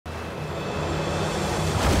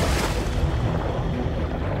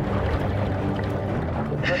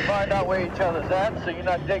find out where each other's at so you're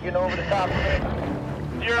not digging over the top of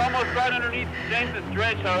me. You're almost right underneath James's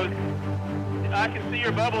dredge hose. I can see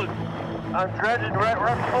your bubbles. I'm dredging right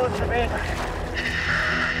close to me.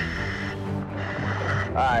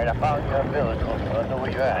 All right, I found your village. I know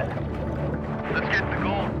where you're at. Let's get the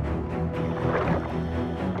gold.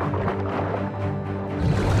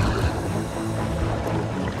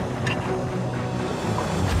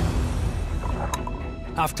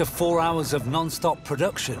 After 4 hours of non-stop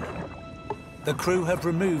production, the crew have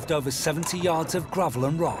removed over 70 yards of gravel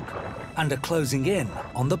and rock and are closing in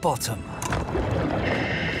on the bottom.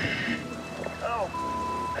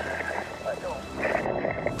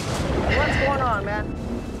 What's going on, man?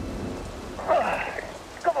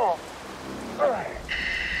 Come on.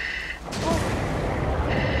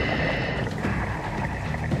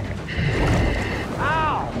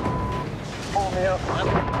 Ow! Pull me up.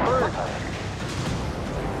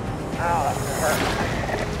 Ow, that hurt.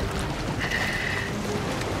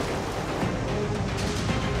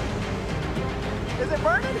 Is it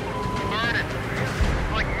burning? Burning.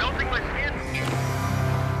 It's like melting my skin.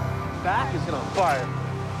 Back is on fire.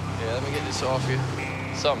 Yeah, let me get this off you.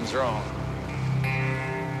 Something's wrong.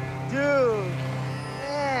 Dude,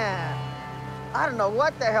 man. I don't know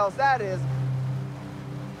what the hell that is.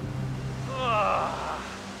 Oh.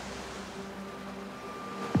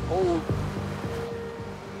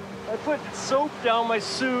 I put soap down my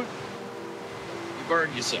suit. You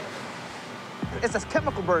burned yourself. It's a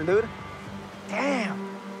chemical burn, dude. Damn.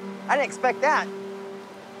 I didn't expect that.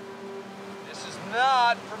 This is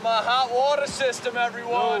not from my hot water system,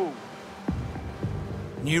 everyone. No.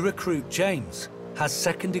 New recruit James has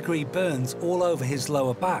second-degree burns all over his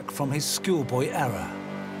lower back from his schoolboy era.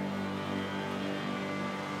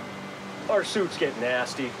 Our suits get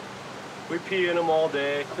nasty. We pee in them all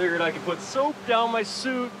day. Figured I could put soap down my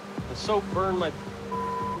suit. The soap burned my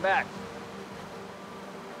back.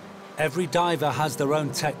 Every diver has their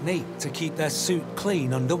own technique to keep their suit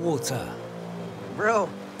clean underwater. Bro,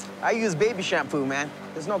 I use baby shampoo, man.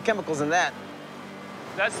 There's no chemicals in that.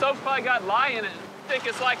 That soap's probably got lye in it. I think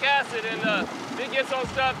it's like acid, and if it gets on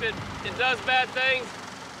stuff, it does bad things.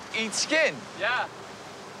 Eat skin. Yeah.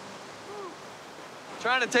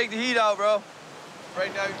 Trying to take the heat out, bro.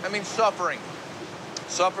 Right now, I mean suffering.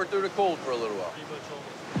 Suffer through the cold for a little while.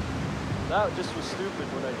 That just was stupid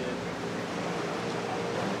when I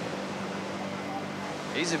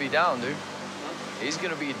did. Easy to be down, dude. He's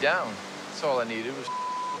gonna be down. That's all I needed was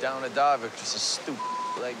down a diver, just a stupid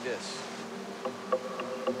like this.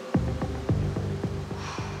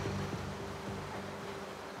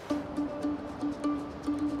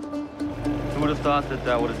 Who would have thought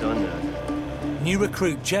that would have done that? New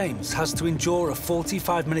recruit James has to endure a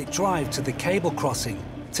 45-minute drive to the cable crossing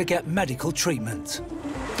to get medical treatment.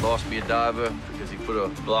 Lost me a diver because he put a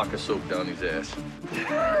block of soap down his ass.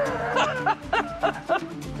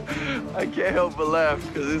 I can't help but laugh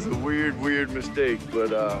because it's a weird mistake,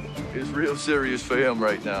 but it's real serious for him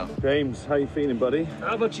right now. James, how you feeling, buddy?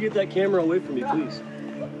 How about you get that camera away from me, please?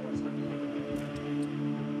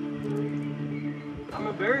 I'm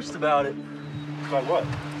embarrassed about it. About what?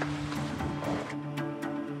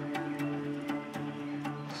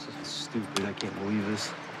 This is stupid. I can't believe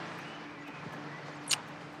this.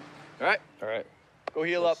 All right. Go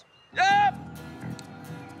heal up. Yep!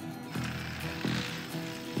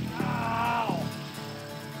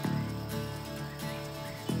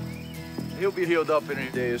 He'll be healed up in a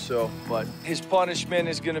day or so, but his punishment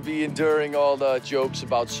is gonna be enduring all the jokes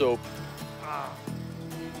about soap.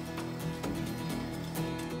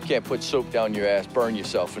 You can't put soap down your ass, burn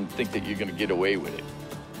yourself, and think that you're gonna get away with it.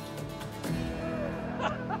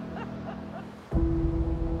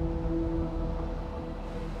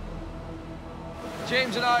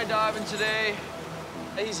 James and I are diving today.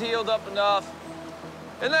 He's healed up enough.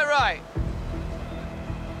 Isn't that right?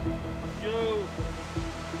 Yo.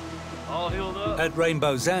 All healed up. At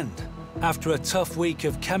Rainbow's End, after a tough week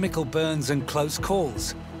of chemical burns and close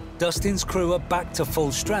calls, Dustin's crew are back to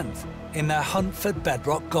full strength in their hunt for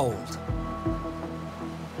bedrock gold.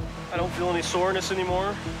 I don't feel any soreness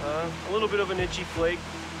anymore. A little bit of an itchy flake.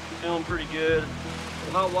 Feeling pretty good.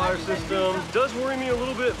 The hot water system does worry me a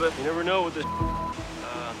little bit, but you never know with this.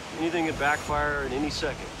 Anything can backfire in any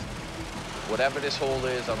second. Whatever this hole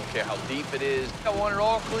is, I don't care how deep it is. I want it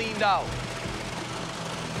all cleaned out.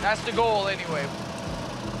 That's the goal anyway.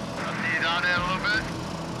 I'll see you down there a little bit.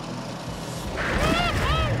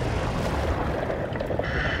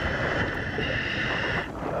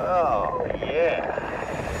 Oh,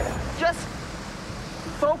 yeah. Just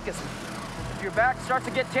focus. If your back starts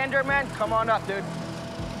to get tender, man, come on up, dude.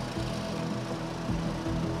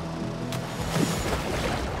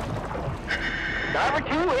 Diver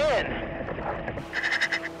 2 in.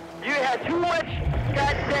 You had too much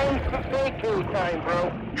goddamn vacuum time,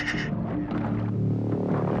 bro.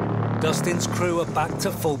 Dustin's crew are back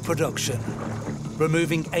to full production,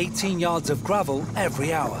 removing 18 yards of gravel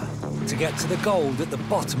every hour to get to the gold at the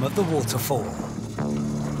bottom of the waterfall.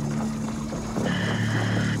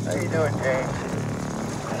 How you doing, James?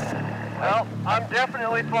 Well, I'm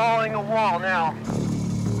definitely following a wall now.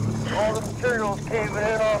 All the material's caving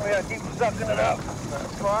in on me. I keep sucking it up.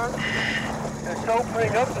 That's fun. It's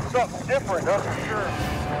opening up to something different, that's for sure.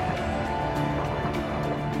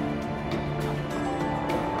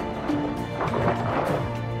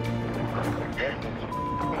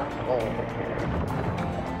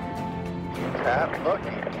 Tap, look,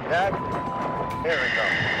 tap. There we go.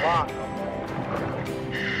 Lock.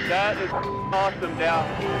 That is awesome, Dow.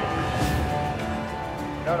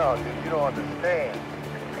 No, dude, you don't understand.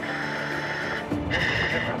 This is a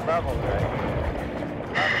different level, right?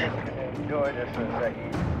 I'm just gonna enjoy this for a second.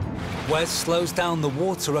 Wes slows down the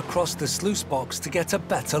water across the sluice box to get a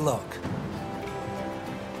better look.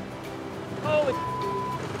 Holy,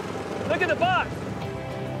 look at the box.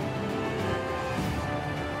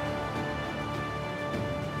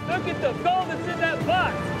 Look at the gold that's in that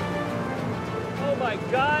box. Oh my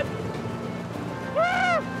God.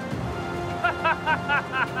 Woo!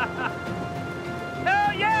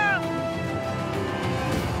 Hell yeah!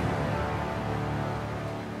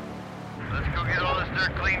 Let's go get all this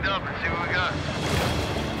dirt cleaned up and see what we got.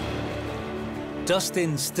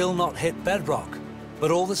 Dustin's still not hit bedrock,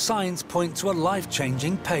 but all the signs point to a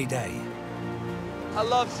life-changing payday. I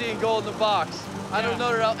love seeing gold in the box. I don't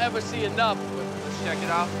know that I'll ever see enough, but let's check it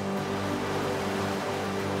out.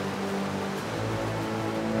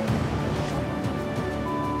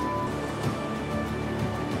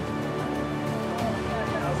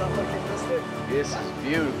 How's that looking, Dustin? This is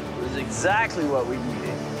beautiful. This is exactly what we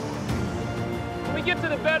needed. When we get to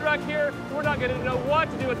the bedrock here, we're not gonna know what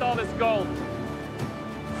to do with all this gold.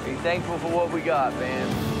 Be thankful for what we got, man.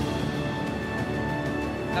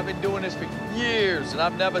 I've been doing this for years, and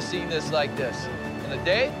I've never seen this like this. In a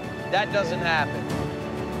day, that doesn't happen.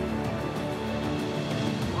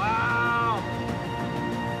 Wow!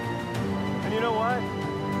 And you know what?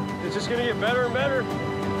 It's just gonna get better and better.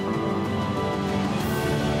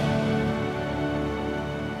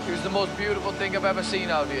 Here's the most beautiful thing I've ever seen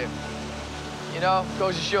out here. You know,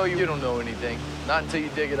 goes to show you, you don't know anything. Not until you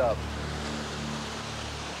dig it up.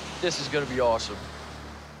 This is gonna be awesome.